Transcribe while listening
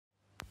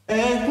Good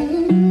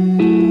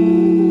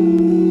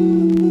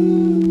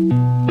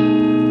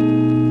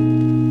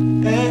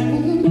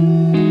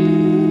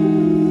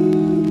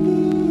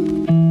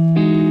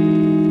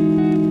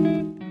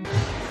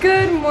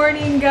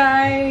morning,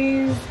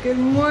 guys. Good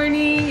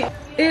morning.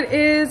 It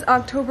is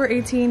October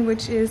 18,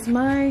 which is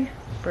my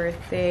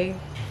birthday.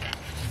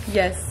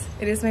 Yes,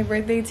 it is my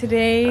birthday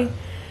today.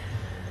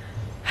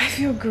 I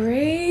feel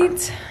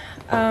great.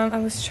 I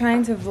was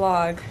trying to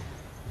vlog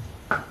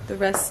the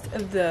rest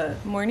of the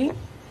morning,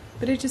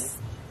 but it just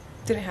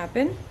didn't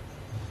happen.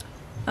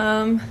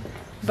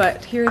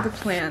 But here are the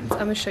plans. I'm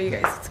gonna show you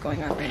guys what's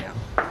going on right now.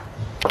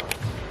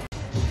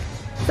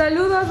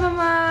 Saludos,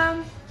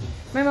 mama.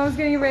 My mom's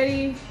getting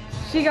ready.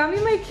 She got me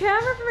my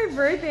camera for my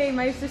birthday.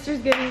 My sister's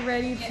getting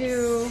ready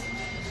to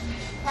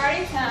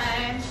Party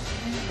time.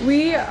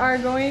 We are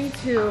going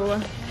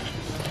to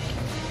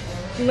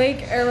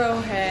Lake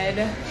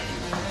Arrowhead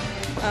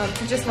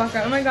to just walk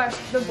around. Oh my gosh,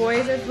 the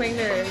boys are playing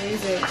their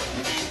music.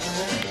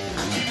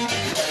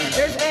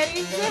 There's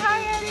Eddie. Say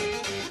hi, Eddie.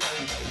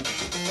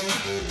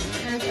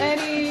 There's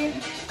Eddie.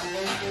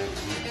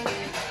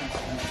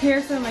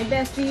 Here's some of my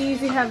besties.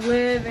 We have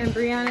Liv and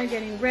Brianna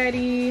getting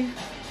ready.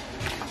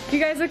 You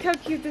guys, look how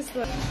cute this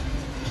looks.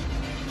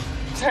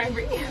 Sorry,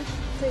 Brianna.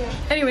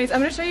 Anyways, I'm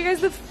gonna show you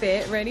guys the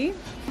fit. Ready?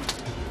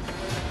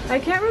 I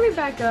can't really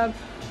back up.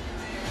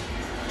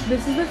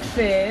 This is the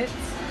fit.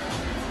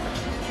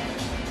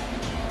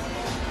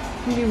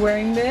 I'm gonna be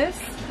wearing this.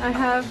 I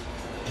have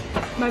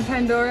my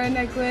Pandora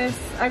necklace.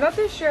 I got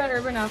this shirt at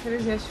Urban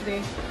Outfitters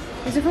yesterday.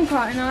 These are from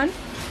Cotton On.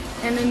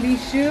 And then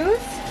these shoes,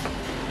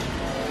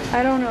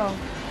 I don't know.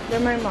 They're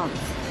my mom's.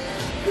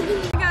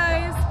 Hey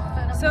guys,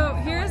 so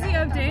here's the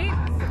update.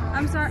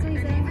 I'm sorry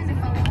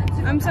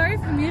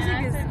if the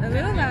music is a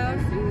little loud.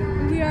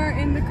 We are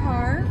in the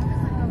car.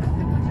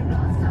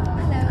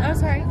 Oh,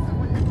 sorry.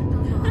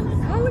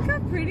 Oh, look how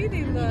pretty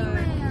they look.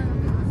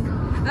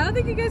 I don't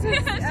think you guys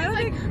have.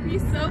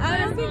 I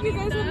don't think you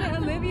guys have met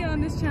Olivia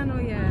on this channel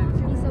yet.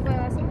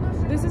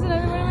 This is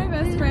another one of my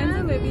best friends,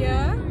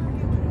 Olivia,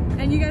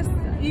 and you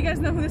guys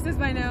know who this is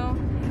by now.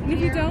 And if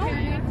you don't,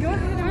 go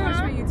ahead and watch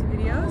my YouTube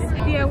videos.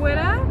 The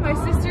abuela, my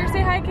sister.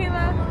 Say hi,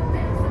 Kayla.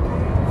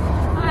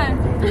 Hi.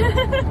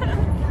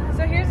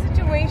 So here's the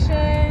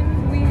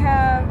situation. We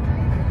have.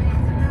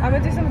 I'm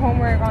gonna do some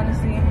homework,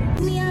 honestly.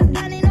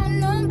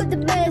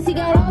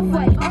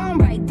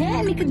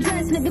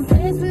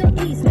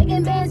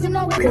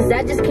 Cause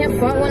I just can't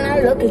front when I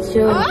look at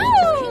you. Oh,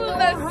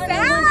 the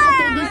sound!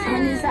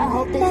 I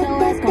hope that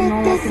your ass gonna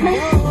walk me.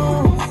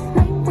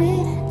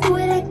 Do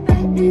it like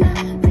that and I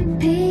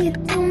repeat.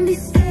 Don't be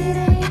scared, I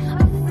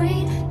ain't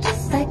afraid.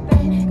 Just like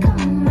that,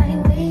 come my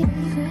way.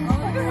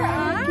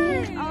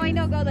 Oh, I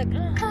know. Go look.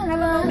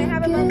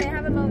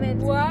 Have a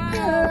moment. Wow.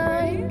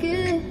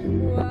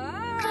 Wow.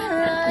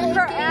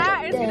 Her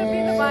at is gonna be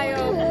in the bio.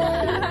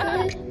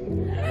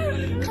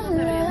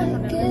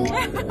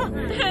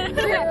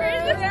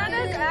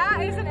 Rihanna's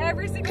at is in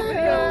every single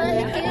video.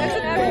 It's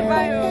in every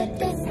bio.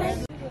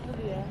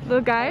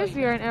 Look guys,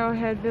 we are in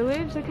Arrowhead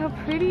Village. Look how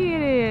pretty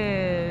it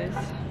is.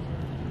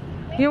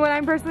 You know what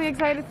I'm personally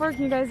excited for?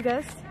 Can you guys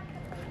guess?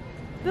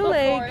 The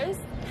lake.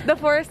 Forest. The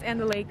forest and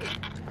the lake.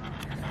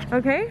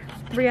 Okay,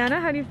 Brianna,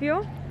 how do you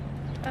feel?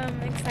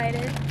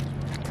 Excited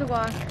to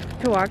walk.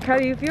 To walk, how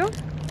do you feel?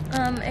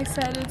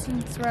 Excited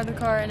since we're out of the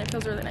car and it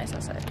feels really nice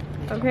outside.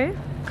 Okay.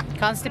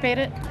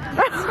 Constipated?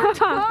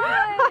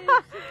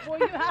 Well,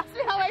 you asked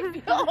me how I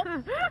feel.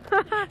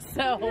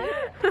 So,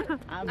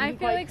 I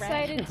feel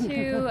excited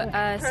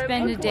to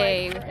spend a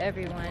day with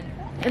everyone.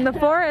 In the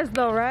forest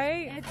though,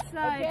 right? It's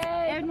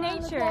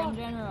nature in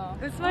general.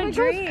 It's my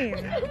dream.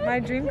 My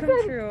dream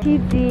come true.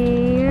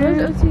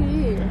 Where's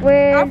OTD?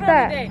 Where's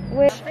that?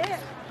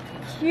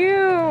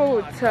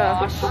 Cute.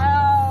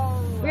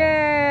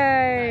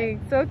 Yay.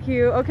 So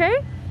cute.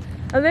 Okay.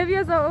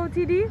 Olivia's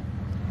OOTD.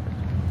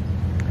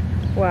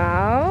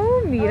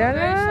 Wow.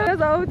 Mírala.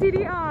 That's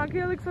OOTD. Aw,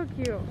 Kira looks so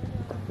cute.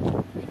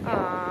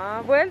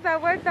 Aw. Vuelta.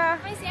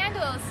 My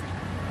sandals.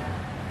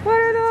 What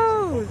are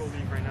those?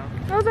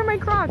 Those are my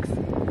Crocs.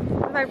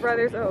 My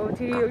brother's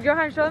OOTD.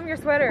 Johan, show them your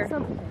sweater.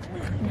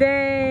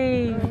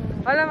 Dang.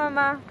 Hola,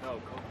 mamá.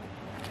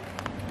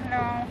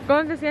 no.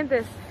 ¿Cómo te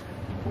sientes?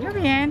 Yo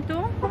bien,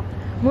 ¿tú?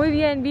 Muy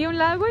bien. Vi un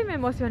lago y me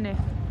emocioné.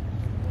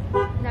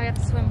 Now we have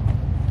to swim.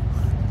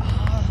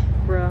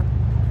 Bruh.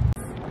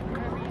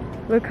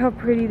 Look how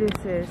pretty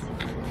this is.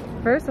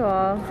 First of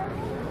all,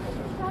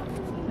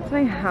 that's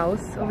my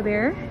house over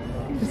there.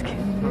 Just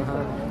kidding.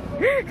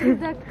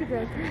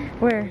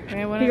 Where?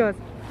 He goes.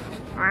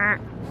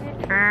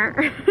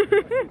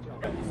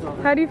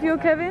 How do you feel,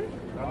 Kevin?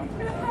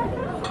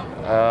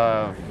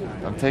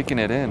 I'm taking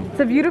it in. It's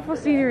a beautiful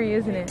scenery,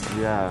 isn't it?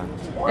 Yeah.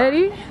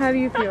 Eddie, how do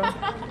you feel?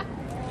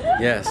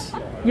 Yes.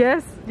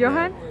 Yes?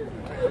 Johan?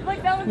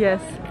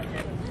 Yes.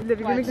 Liv,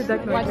 you're gonna make the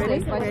duck noise.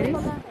 Ready? Ready?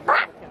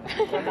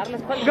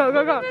 Go,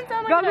 go, go.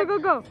 Go, go, go,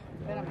 go.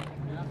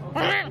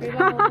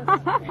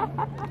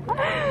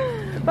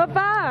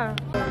 Papa!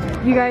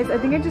 You guys, I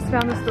think I just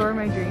found the store of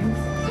my dreams.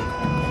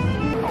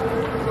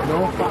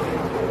 No.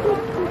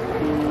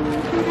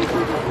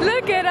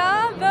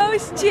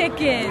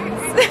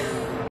 chickens.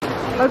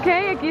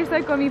 Okay, aquí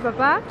estoy con mi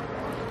papá.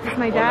 It's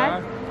my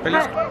dad.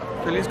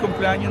 Feliz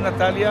cumpleaños,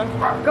 Natalia.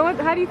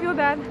 How do you feel,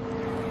 Dad?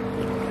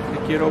 Te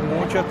quiero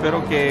mucho,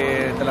 espero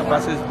que te la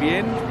pases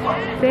bien.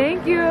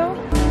 Thank you.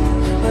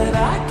 But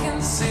I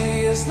can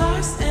see us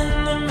lost in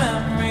the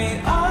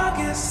memory.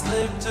 August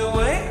slipped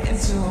away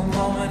into a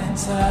moment in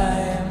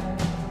time.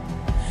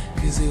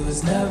 'Cause it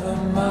was never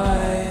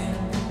mine.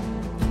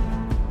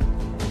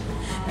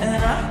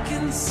 And I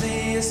can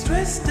see us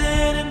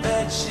twisted in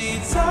bed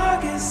sheets.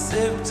 August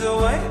sipped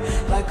away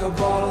like a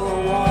bottle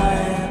of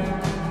wine.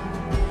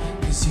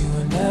 'Cause you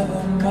were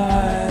never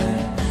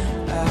mine.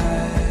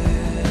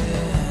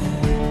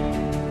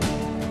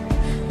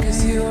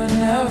 'Cause you were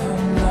never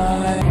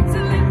mine.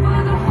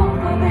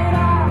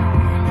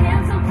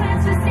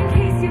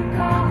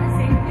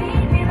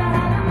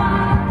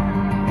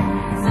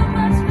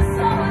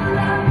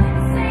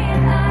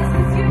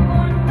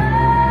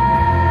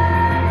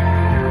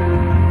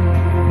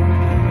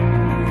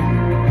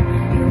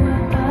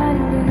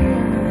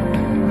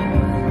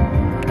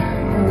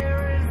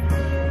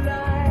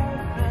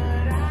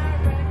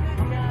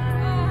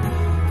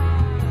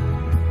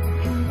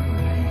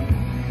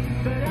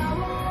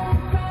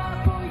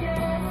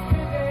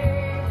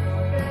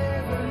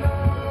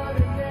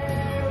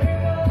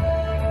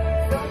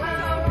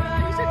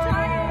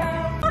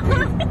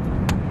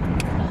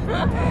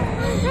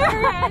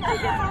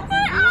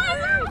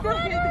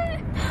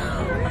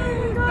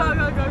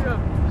 Go.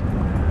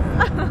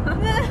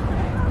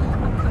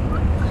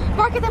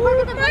 Bark at them, bark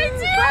at them. My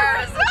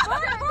tears!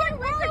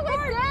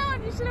 Bark down.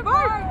 You should have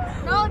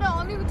barked. No,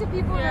 only to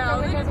people. Yeah,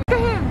 look at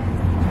him.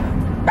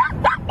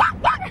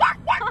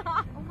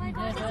 Oh my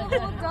gosh, it's a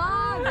whole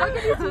dog. Look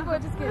at these people,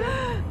 just kidding.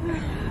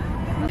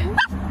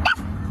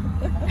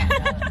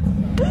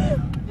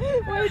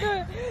 Wait,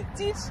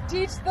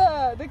 teach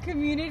the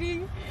community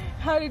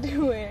how to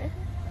do it.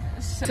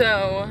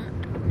 So,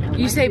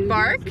 you say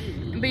bark,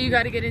 but you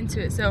gotta get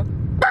into it. So,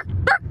 bark,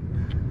 bark.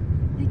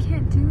 I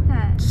can't do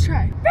that. Just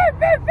try.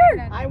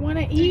 I want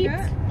to eat.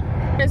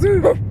 It's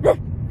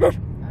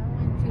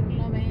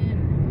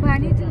But I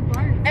need to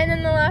bark. and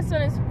then the last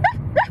one is.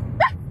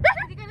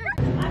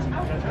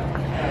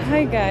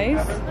 Hi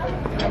guys,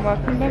 I'm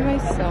walking by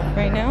myself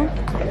right now.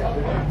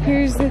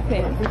 Here's the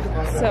thing.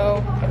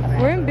 So,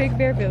 we're in Big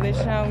Bear Village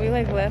now. We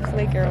like left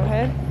Lake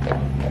Arrowhead,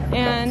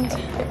 and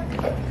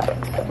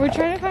we're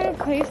trying to find a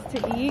place to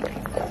eat.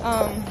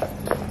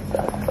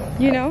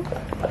 You know,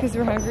 because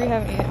we're hungry,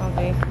 haven't eaten all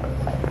day.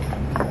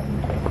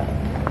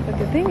 But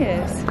the thing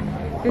is,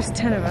 there's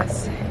 10 of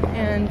us,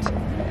 and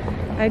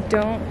I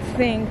don't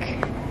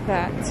think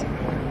that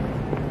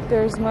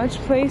there's much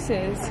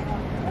places,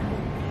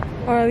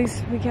 or at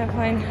least we can't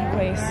find a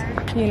place,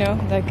 you know,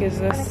 that gives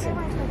us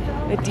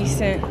a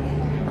decent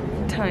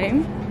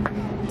time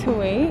to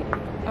wait.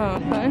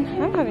 Fun.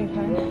 I'm having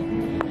fun.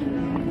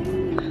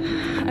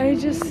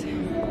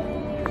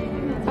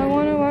 I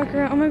want to walk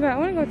around. Oh my god, I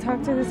want to go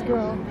talk to this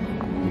girl.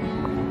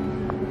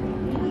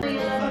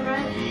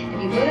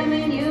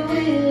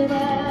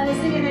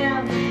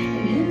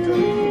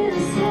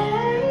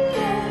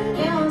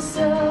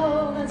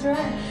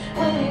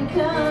 When it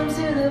comes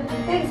to the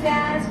big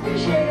skies,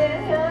 appreciate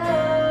it.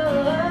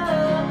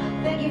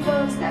 Thank you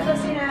folks, that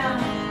goes you now.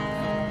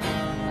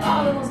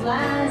 All those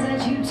lines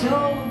that you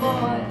told,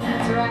 boy,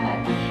 that's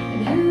right.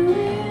 And who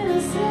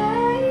will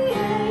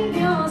save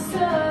your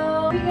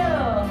soul? Here we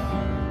go.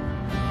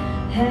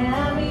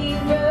 Happy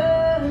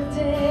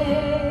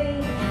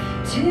birthday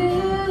to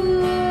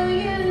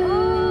you.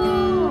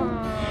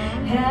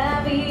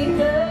 Happy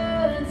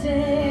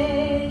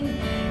birthday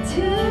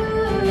to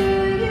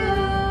you.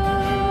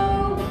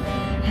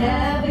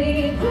 Happy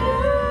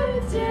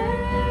birthday,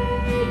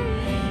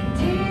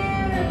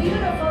 dear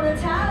beautiful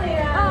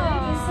Natalia.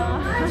 Thank you so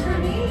much for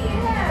being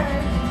here.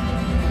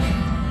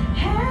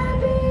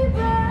 Happy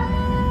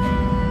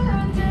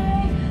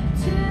birthday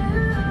to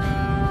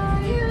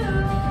you.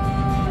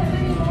 And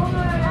many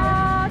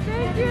more.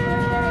 Thank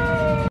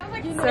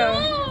you. So,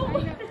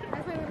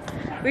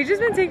 we've just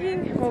been taking,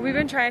 well, we've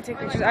been trying to take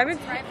pictures. I've been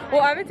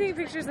taking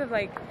pictures of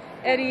like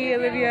Eddie,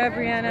 Olivia,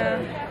 Brianna.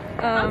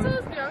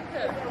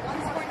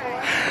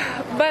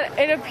 But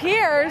it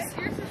appears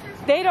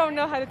they don't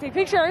know how to take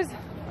pictures.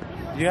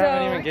 You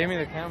haven't even gave me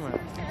the camera.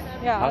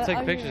 Yeah, I'll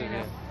take pictures of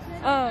you.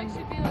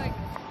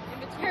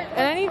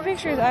 And I need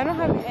pictures. I don't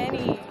have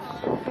any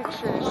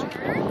pictures.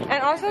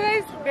 And also,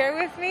 guys, bear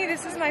with me.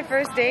 This is my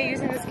first day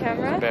using this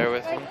camera. Bear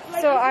with me.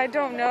 So I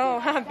don't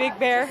know. Big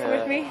bear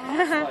with me.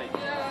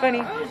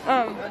 Funny.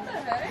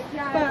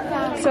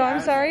 So I'm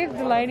sorry if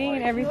the lighting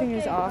and everything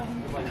is off.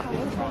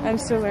 I'm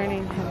still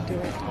learning how to do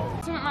it.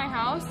 So at my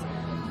house.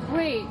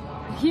 Wait,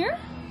 here?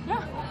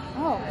 Yeah.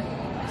 Oh.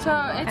 So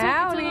it's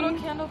a little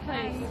candle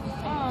place.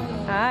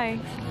 Hi.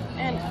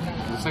 And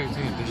looks like you're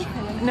taking a dish.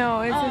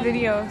 no, it's a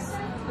video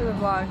for the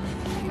vlog.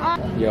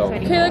 Yo.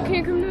 Kayla, can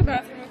you come to the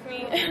bathroom with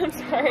me? I'm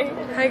sorry.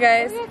 Hi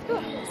guys.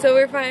 So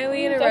we're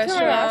finally in a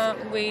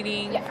restaurant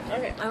waiting. Yeah.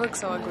 Okay. I look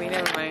so ugly.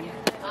 Never mind.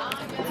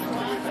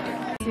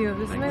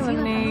 This is my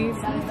lemonade.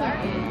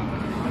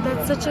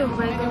 That's such a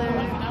regular.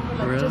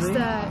 Really? Just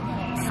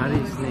How do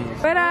you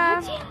sneeze?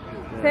 Bella,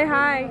 say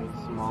hi.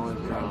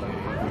 Smallest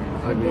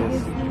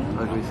ugliest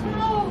ugly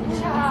sneeze.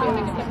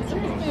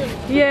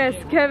 Yes,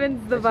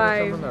 Kevin's the Someone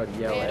vibe. that would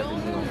yell every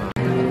single time.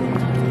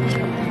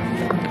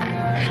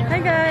 Hi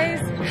guys.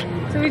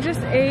 So we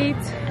just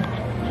ate.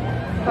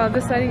 Wow,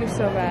 this lighting is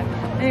so bad.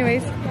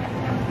 Anyways,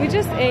 we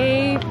just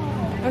ate.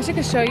 I wish I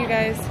could show you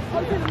guys.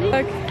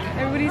 Look,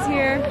 everybody's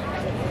here.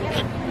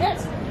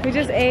 We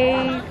just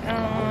ate.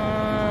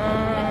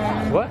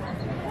 What?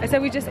 I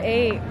said we just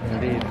ate.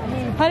 Indeed.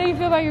 How do you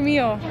feel about your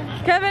meal?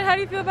 Kevin, how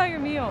do you feel about your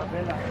meal?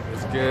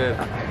 It's good.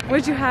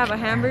 What'd you have, a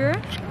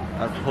hamburger?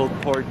 A pulled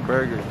pork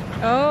burger.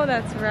 Oh,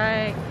 that's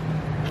right.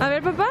 A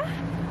ver, papá,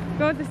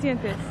 ¿cómo te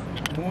sientes?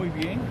 Muy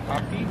bien,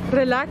 happy,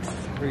 Relax.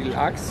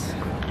 relax.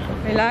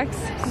 Relax.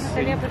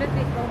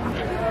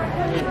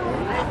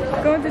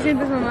 ¿Cómo te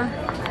sientes, mamá?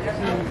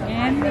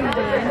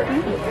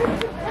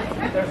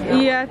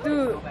 Y a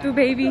tu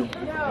baby.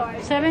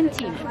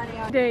 17.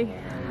 Day.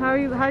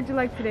 How'd you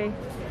like today?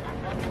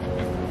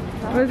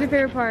 What was your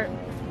favorite part?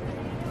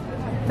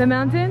 The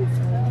mountains?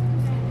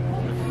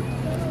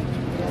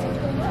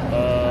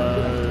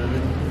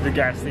 The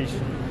gas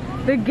station.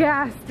 The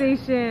gas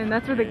station.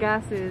 That's where the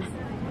gas is.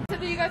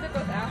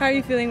 How are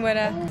you feeling,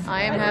 Weta?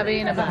 I am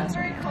having a blast.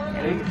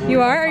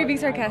 You are? Or are you being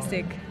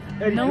sarcastic?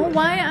 No,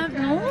 why?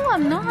 No,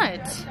 I'm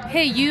not.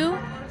 Hey, you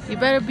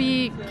better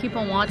keep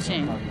on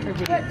watching.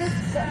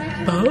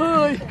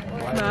 Bye.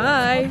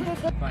 Bye.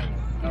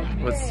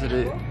 What's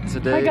today?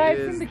 Today guys,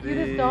 is the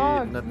cutest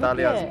dog.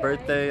 Natalia's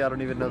birthday. I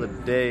don't even know the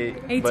date,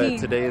 18. but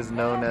today is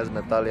known as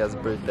Natalia's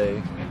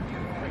birthday.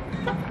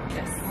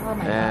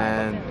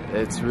 And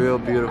it's real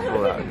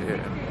beautiful out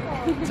here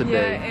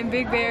today. Yeah, and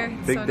Big Bear.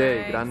 Big so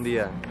day, nice. gran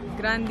dia.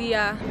 Gran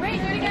dia. Wait,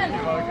 do it again.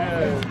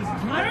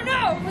 I don't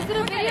know. Was it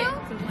a video?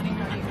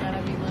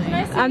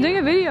 I'm doing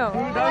a video.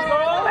 What the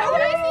hell?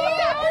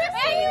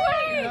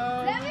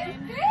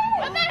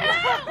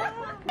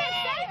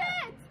 Save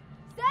it!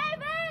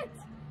 Save it!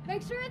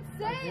 Make sure it's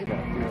saved.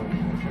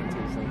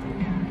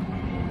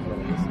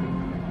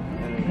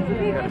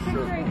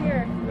 Right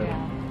here.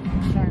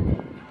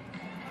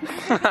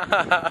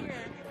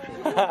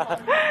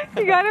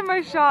 You got in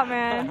my shot,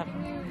 man.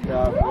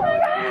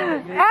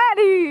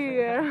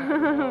 Addie!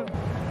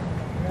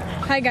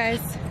 Hi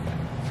guys.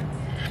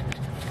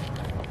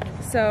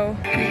 So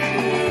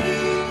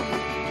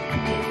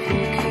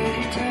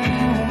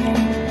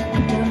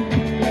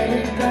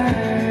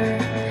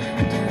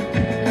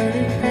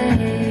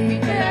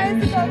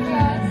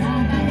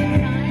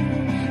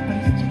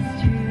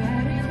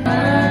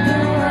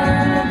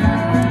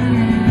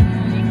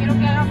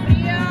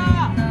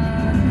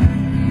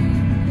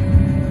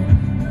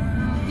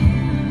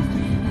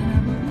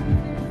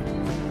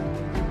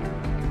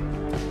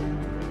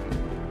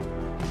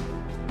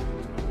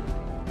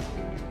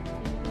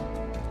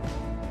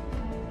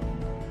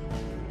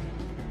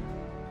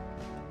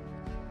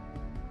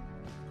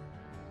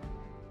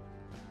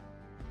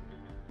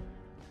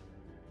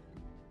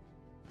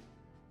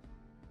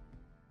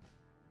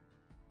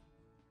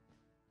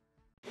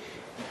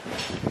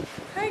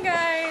hi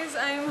guys,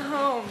 I'm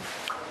home.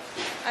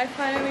 I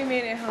finally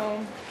made it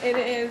home. It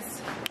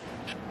is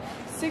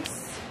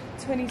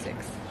 6:26.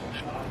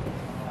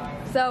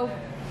 So,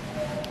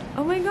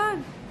 oh my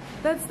god,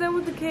 that's done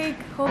with the cake.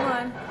 Hold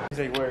on. He's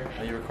like, where?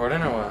 Are you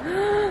recording or what?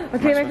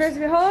 Okay, my first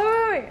video. Hold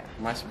on, wait.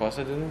 Am I supposed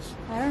to do this?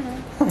 I don't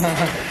know.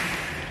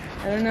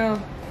 I don't know.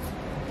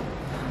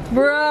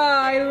 Bruh,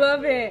 I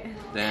love it.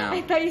 Damn.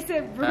 I thought you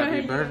said bruh.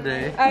 Happy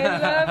birthday. I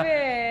love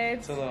it.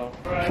 It's a little.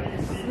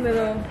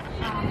 Little.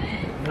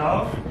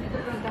 No.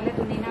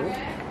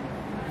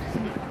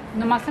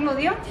 ¿Nomás se lo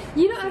dio?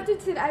 You know, after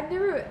today,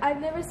 I've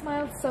never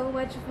smiled so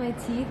much with my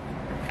teeth.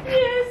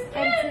 Yes.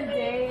 And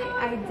today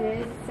I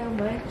did so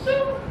much.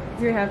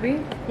 You're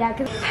happy? Yeah,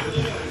 cause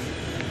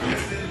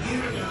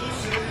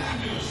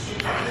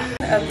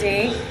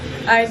Update.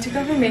 I took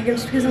off my makeup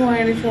just because I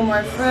wanted to feel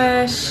more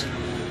fresh.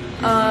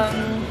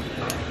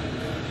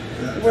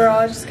 We're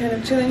all just kind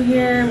of chilling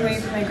here,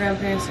 waiting for my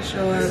grandparents to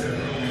show up.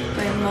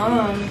 My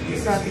mom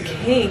brought the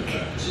cake,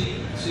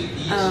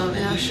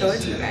 and I'll show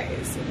it to you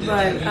guys.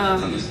 But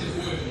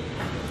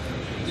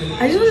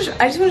I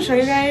just want to show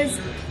you guys.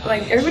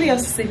 Like, everybody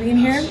else is sleeping in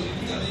here,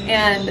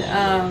 and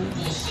I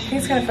think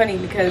it's kind of funny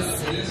because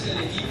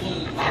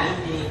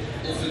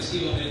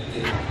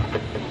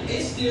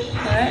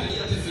what?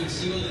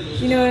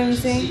 You know what I'm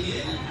saying?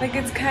 Like,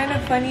 it's kind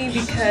of funny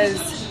because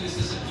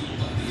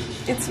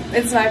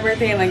it's my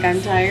birthday and like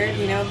I'm tired,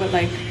 you know, but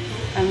like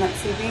I'm not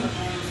sleeping.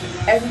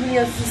 Everybody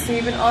else is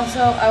asleep, and also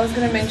I was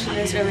gonna mention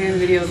this earlier in the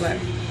video, but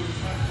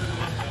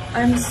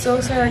I'm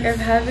so sorry. Like, I've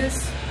had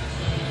this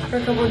for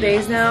a couple of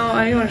days now. I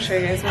don't even want to show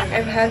you guys. Like,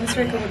 I've had this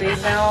for a couple of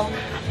days now,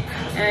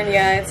 and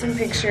yeah, it's in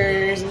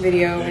pictures and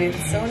video, and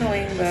it's so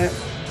annoying, but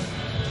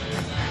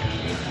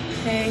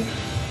hey,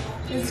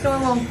 it's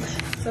normal.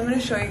 So I'm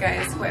gonna show you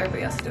guys what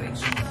everybody else is doing.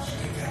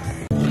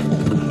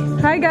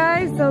 Hi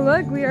guys, so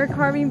look, we are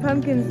carving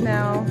pumpkins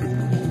now.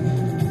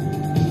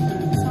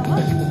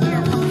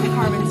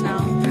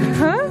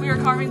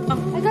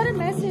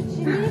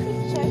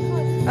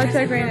 I'll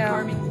check right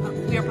now.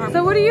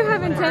 So what do you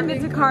have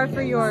intended to carve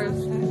for yours?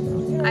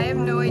 I have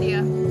no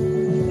idea.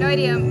 No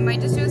idea.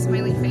 Might just do a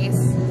smiley face.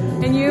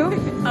 And you?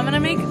 I'm gonna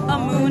make a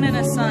moon and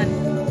a sun.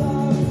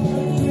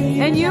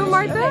 And you,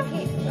 Martha?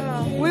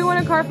 What do you want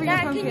to carve for your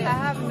Dad, pumpkin? I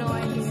have no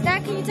idea.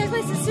 Dad, can you text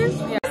my sister?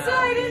 Yeah. So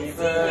I didn't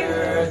see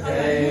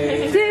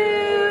you. To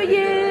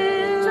you.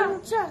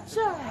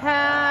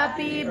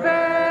 Happy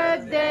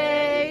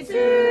birthday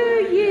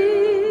to you.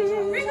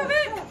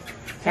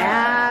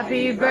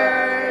 Happy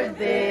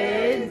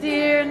birthday,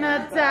 dear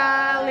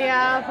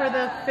Natalia, for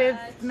the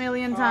 5th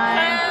millionth time.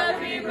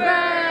 Happy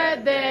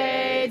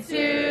birthday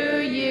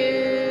to you.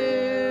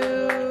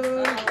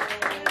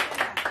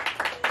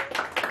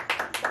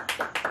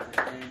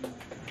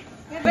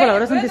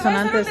 Palabras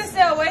antisonantes.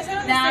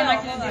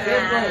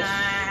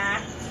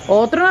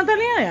 Otro,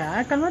 Natalia,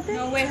 ya, cálmate.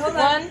 No, wait, hold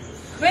on.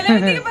 Wait, let me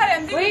think about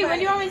it. Wait, when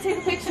do you want me to take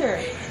a picture?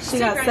 She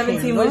got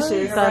 17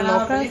 wishes. ¿Estás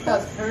loca?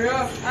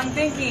 I'm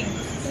thinking.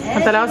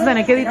 Natalia, vas a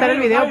tener que editar el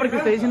video porque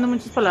estoy diciendo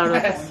muchas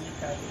palabras.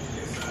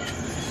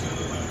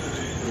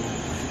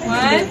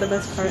 1,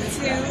 2, 3.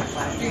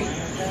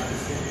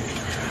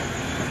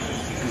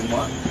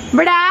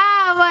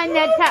 ¡Bravo,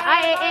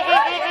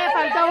 Natalia!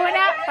 Faltó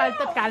una.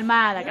 Faltó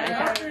calmada. Good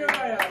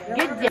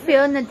job.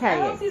 Feel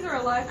Natalia.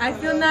 I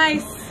feel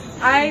nice.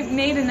 I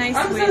made a nice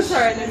wish. I'm so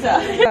sorry,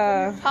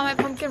 Natalia. How my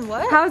pumpkin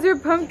what? How's your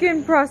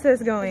pumpkin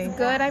process going?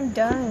 Good, I'm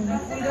done.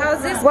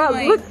 How's this Wow,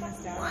 going? look.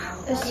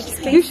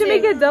 You should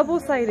make it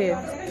double-sided.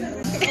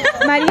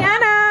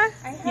 Mariana,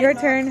 your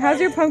turn. How's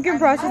your pumpkin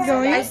process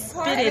going? I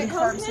spitted.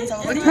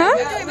 Huh?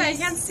 I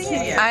can't see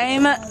it.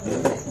 I'm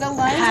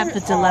have a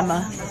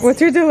dilemma. What's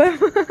your dilemma?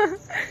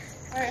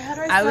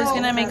 I was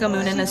gonna make a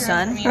moon and a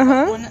sun,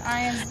 Uh-huh.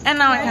 and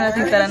now I kind of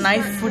think that a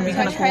knife would be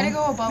kind of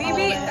cool.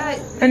 Maybe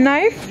A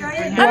knife? A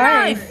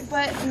Why? knife,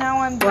 But now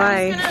I'm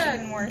Why?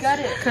 gut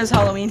it. because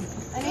Halloween.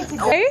 I need to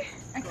go. Okay.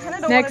 I kind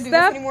of don't want Next to do this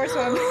up. anymore, so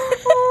I'm...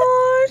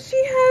 Oh, she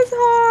has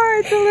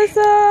hearts,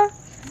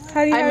 Alyssa.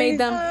 How do you? I made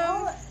them.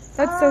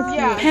 That's so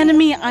cute. Hand to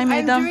me. I made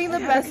I'm them. doing the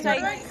best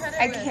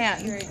I can.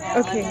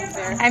 Okay,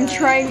 I'm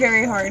trying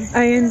very hard.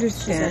 I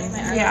understand.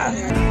 Yeah.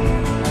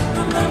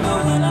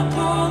 Remember when I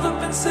pulled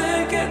up and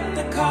said get in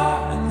the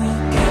car and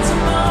then cancel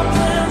my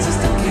plans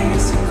just in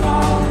case you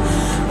call.